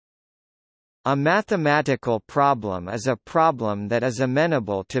A mathematical problem is a problem that is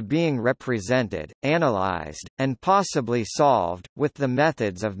amenable to being represented, analyzed, and possibly solved, with the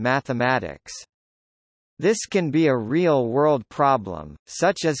methods of mathematics. This can be a real-world problem,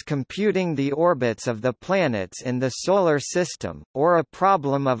 such as computing the orbits of the planets in the Solar System, or a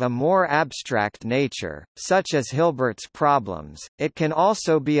problem of a more abstract nature, such as Hilbert's problems. It can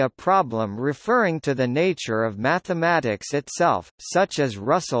also be a problem referring to the nature of mathematics itself, such as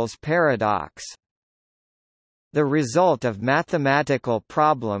Russell's paradox. The result of mathematical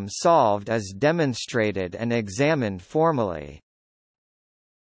problem solved is demonstrated and examined formally.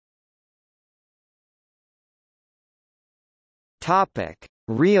 Topic: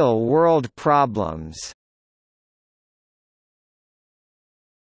 Real-world problems.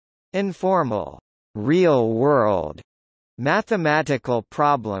 Informal, real-world mathematical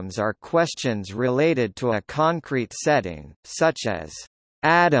problems are questions related to a concrete setting, such as,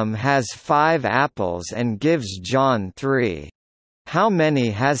 "Adam has 5 apples and gives John 3. How many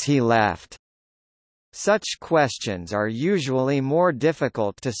has he left?" Such questions are usually more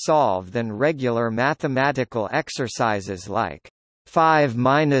difficult to solve than regular mathematical exercises like 5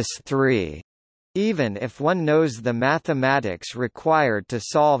 minus 3, even if one knows the mathematics required to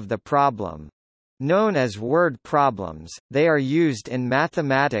solve the problem. Known as word problems, they are used in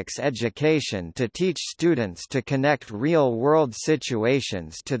mathematics education to teach students to connect real-world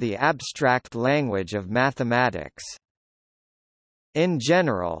situations to the abstract language of mathematics. In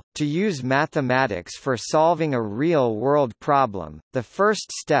general, to use mathematics for solving a real-world problem, the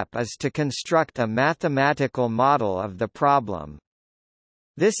first step is to construct a mathematical model of the problem.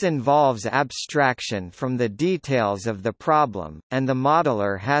 This involves abstraction from the details of the problem, and the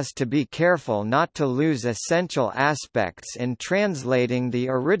modeler has to be careful not to lose essential aspects in translating the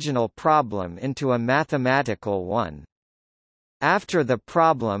original problem into a mathematical one. After the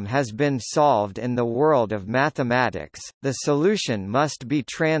problem has been solved in the world of mathematics, the solution must be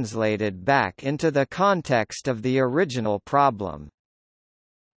translated back into the context of the original problem.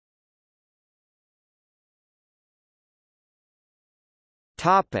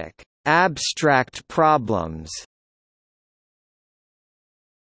 Topic: Abstract problems.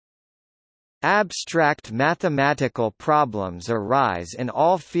 Abstract mathematical problems arise in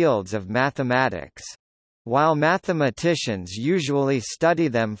all fields of mathematics. While mathematicians usually study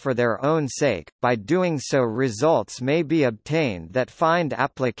them for their own sake, by doing so results may be obtained that find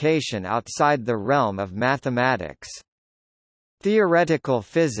application outside the realm of mathematics. Theoretical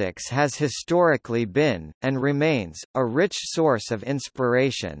physics has historically been, and remains, a rich source of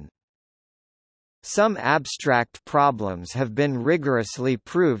inspiration. Some abstract problems have been rigorously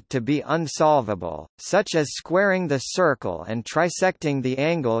proved to be unsolvable, such as squaring the circle and trisecting the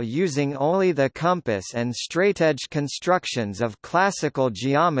angle using only the compass and straightedge constructions of classical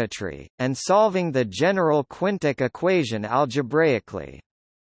geometry, and solving the general quintic equation algebraically.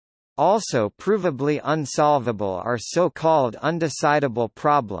 Also provably unsolvable are so-called undecidable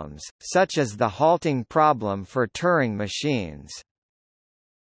problems, such as the halting problem for Turing machines.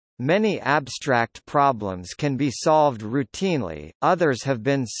 Many abstract problems can be solved routinely, others have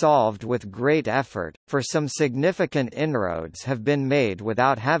been solved with great effort, for some significant inroads have been made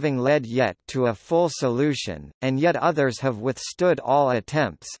without having led yet to a full solution, and yet others have withstood all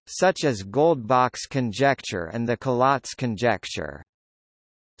attempts, such as Goldbach's conjecture and the Collatz conjecture.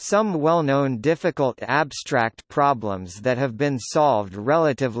 Some well-known difficult abstract problems that have been solved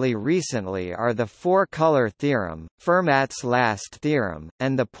relatively recently are the four-color theorem, Fermat's last theorem,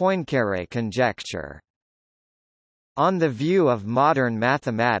 and the Poincaré conjecture. On the view of modern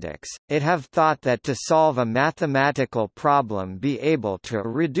mathematics, it have thought that to solve a mathematical problem be able to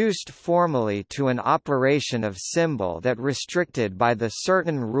reduced formally to an operation of symbol that restricted by the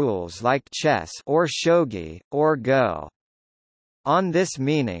certain rules like chess or shogi, or go. On this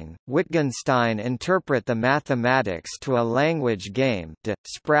meaning, Wittgenstein interpret the mathematics to a language game de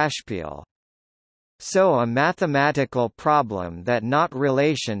Sprachspiel. So a mathematical problem that not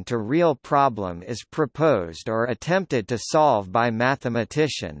relation to real problem is proposed or attempted to solve by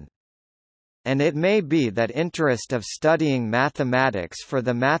mathematician. And it may be that interest of studying mathematics for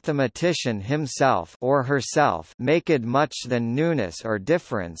the mathematician himself or herself maketh much than newness or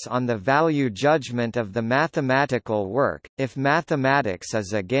difference on the value judgment of the mathematical work, if mathematics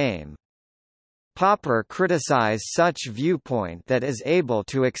is a game. Popper criticize such viewpoint that is able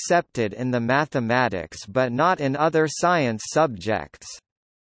to accept it in the mathematics but not in other science subjects.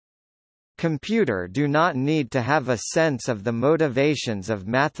 Computer do not need to have a sense of the motivations of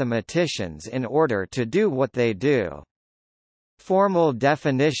mathematicians in order to do what they do. Formal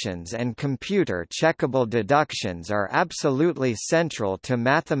definitions and computer-checkable deductions are absolutely central to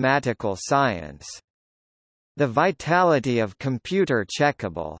mathematical science. The vitality of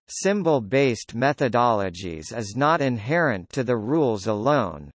computer-checkable, symbol-based methodologies is not inherent to the rules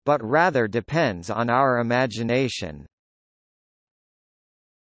alone, but rather depends on our imagination.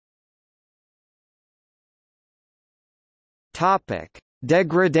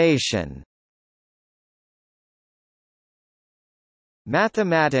 Degradation.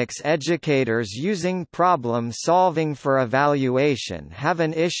 Mathematics educators using problem-solving for evaluation have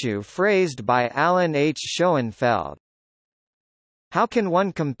an issue phrased by Alan H. Schoenfeld. How can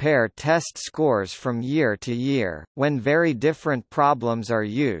one compare test scores from year to year, when very different problems are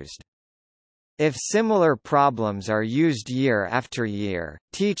used? If similar problems are used year after year,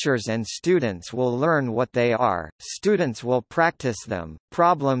 teachers and students will learn what they are, students will practice them,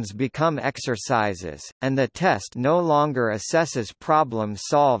 problems become exercises, and the test no longer assesses problem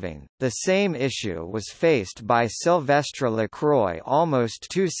solving. The same issue was faced by Sylvestre Lacroix almost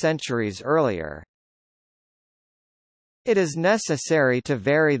 2 centuries earlier. It is necessary to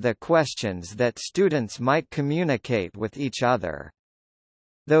vary the questions that students might communicate with each other.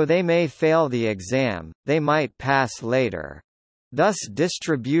 Though they may fail the exam, they might pass later. Thus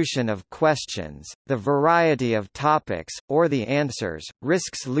distribution of questions, the variety of topics, or the answers,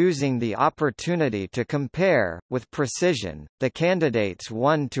 risks losing the opportunity to compare, with precision, the candidates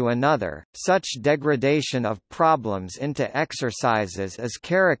one to another. Such degradation of problems into exercises is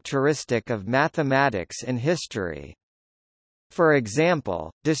characteristic of mathematics in history. For example,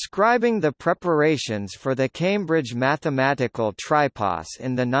 describing the preparations for the Cambridge mathematical tripos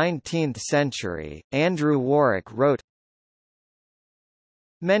in the 19th century, Andrew Warwick wrote,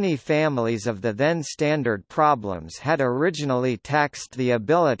 "Many families of the then standard problems had originally taxed the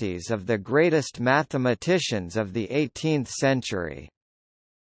abilities of the greatest mathematicians of the 18th century."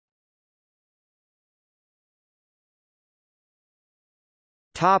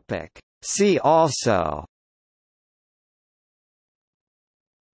 See also: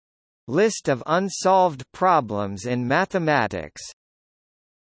 List of unsolved problems in mathematics.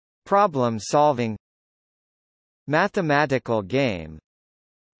 Problem solving. Mathematical game.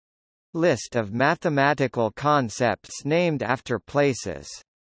 List of mathematical concepts named after places.